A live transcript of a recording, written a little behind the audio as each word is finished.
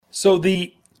So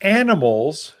the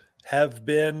animals have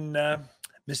been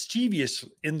mischievous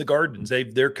in the gardens.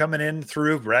 They're coming in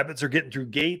through. Rabbits are getting through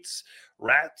gates.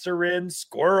 Rats are in.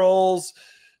 Squirrels,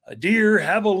 a deer,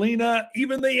 javelina,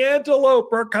 even the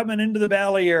antelope are coming into the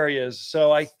valley areas.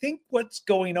 So I think what's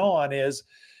going on is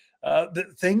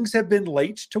that things have been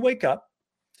late to wake up.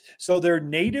 So they're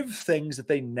native things that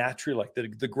they naturally like,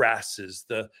 the grasses,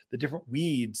 the different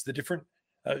weeds, the different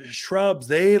shrubs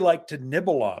they like to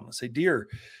nibble on. Let's say deer,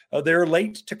 they're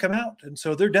late to come out, and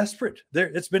so they're desperate.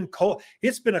 It's been cold.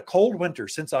 It's been a cold winter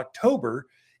since October.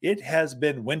 It has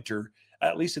been winter,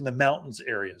 at least in the mountains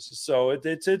areas. So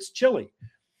it's chilly,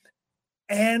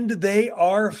 and they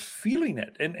are feeling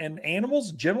it. And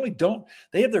animals generally don't.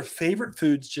 They have their favorite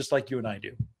foods just like you and I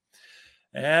do.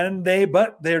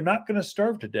 But they're not going to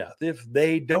starve to death. If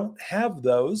they don't have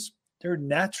those, they're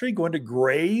naturally going to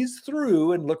graze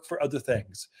through and look for other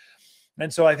things.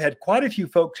 And so I've had quite a few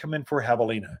folks come in for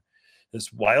javelina.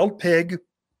 This wild pig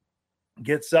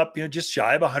gets up, just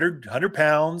shy of 100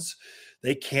 pounds.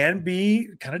 They can be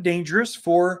kind of dangerous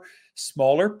for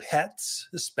smaller pets,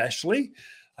 especially.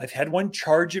 I've had one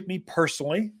charge at me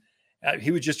personally.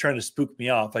 He was just trying to spook me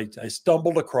off. I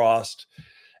stumbled across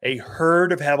a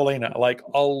herd of javelina, like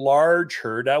a large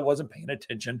herd. I wasn't paying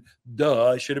attention.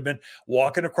 Duh, I should have been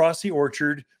walking across the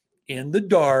orchard in the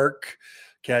dark.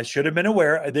 Okay, I should have been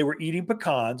aware. They were eating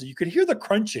pecans. You could hear the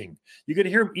crunching. You could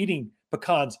hear them eating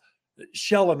pecans,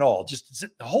 shell and all, just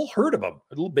a whole herd of them,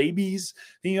 little babies.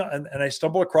 And I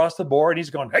stumble across the board, and he's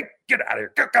going, "Hey, get out of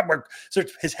here. Come on." So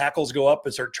his hackles go up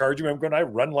and start charging me. I'm going, I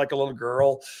run like a little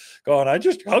girl, going,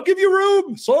 I'll give you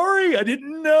room. Sorry, I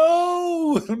didn't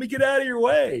know. Let me get out of your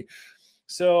way.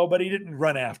 So, but he didn't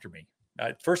run after me.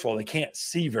 First of all, they can't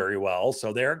see very well,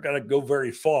 so they aren't going to go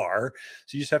very far.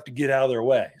 So you just have to get out of their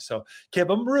way. So give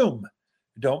them room.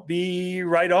 Don't be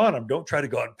right on them. Don't try to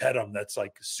go out and pet them. That's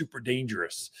like super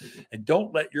dangerous. And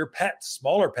don't let your pets,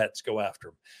 smaller pets, go after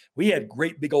them. We had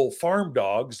great big old farm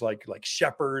dogs like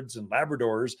shepherds and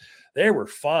Labradors. They were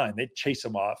fine. They'd chase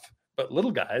them off. But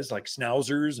little guys like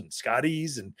schnauzers and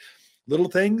Scotties and little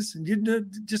things, and you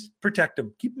just protect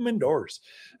them. Keep them indoors.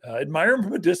 Admire them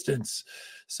from a distance.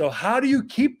 So how do you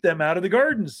keep them out of the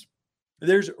gardens?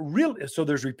 There's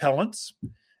repellents.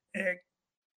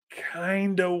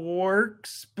 Kind of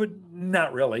works, but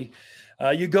not really.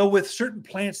 You go with certain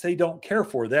plants they don't care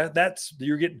for.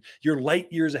 You're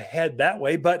light years ahead that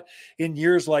way. But in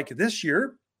years like this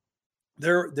year,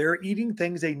 they're eating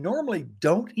things they normally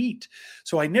don't eat.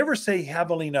 So I never say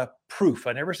javelina proof.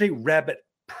 I never say rabbit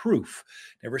proof.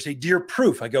 Never say deer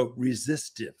proof. I go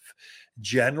resistive.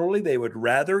 Generally, they would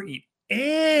rather eat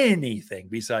anything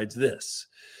besides this.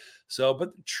 So,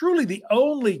 but truly the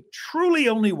only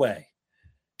way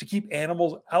to keep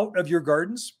animals out of your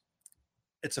gardens,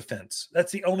 it's a fence.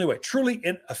 That's the only way. Truly,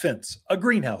 in a fence, a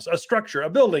greenhouse, a structure, a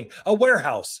building, a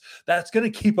warehouse. That's going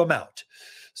to keep them out.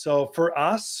 So for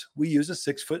us, we use a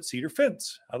 6-foot cedar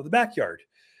fence out of the backyard.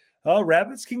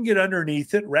 Rabbits can get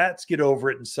underneath it. Rats get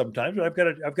over it, and sometimes I've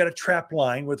got a trap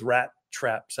line with rat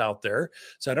traps out there,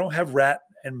 so I don't have rat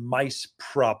and mice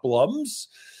problems.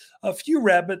 A few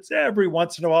rabbits every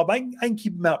once in a while, but I can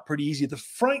keep them out pretty easy. The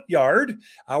front yard,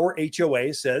 our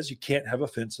HOA says you can't have a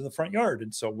fence in the front yard,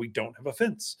 and so we don't have a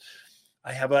fence.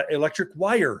 I have an electric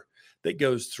wire that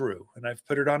goes through, and I've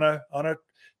put it on a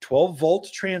 12-volt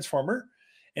transformer,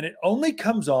 and it only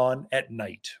comes on at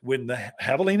night when the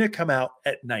javelina come out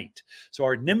at night. So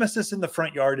our nemesis in the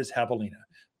front yard is javelina,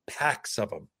 packs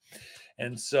of them.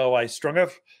 And so I strung a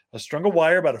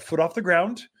wire about a foot off the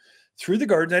ground through the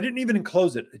garden. I didn't even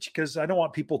enclose it because I don't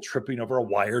want people tripping over a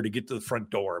wire to get to the front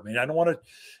door. I mean, I don't want to,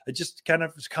 it just kind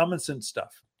of is common sense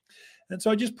stuff. And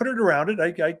so I just put it around it.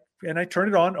 I turn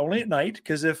it on only at night,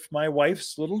 because if my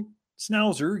wife's little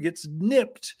schnauzer gets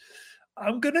nipped,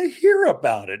 I'm going to hear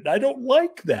about it. I don't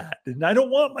like that. And I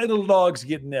don't want my little dogs to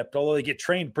get nipped, although they get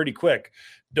trained pretty quick.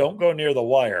 Don't go near the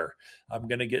wire. I'm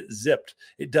going to get zipped.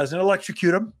 It doesn't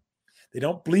electrocute them. They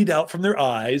don't bleed out from their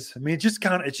eyes. I mean, it's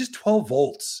just 12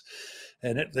 volts.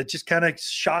 And it just kind of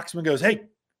shocks them and goes, hey,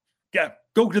 yeah,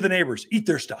 go to the neighbors, eat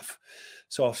their stuff.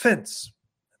 So a fence,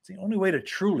 that's the only way to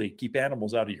truly keep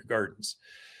animals out of your gardens.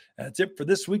 That's it for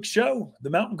this week's show. The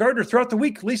Mountain Gardener. Throughout the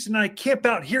week, Lisa and I camp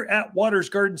out here at Waters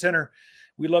Garden Center.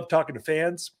 We love talking to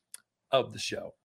fans of the show.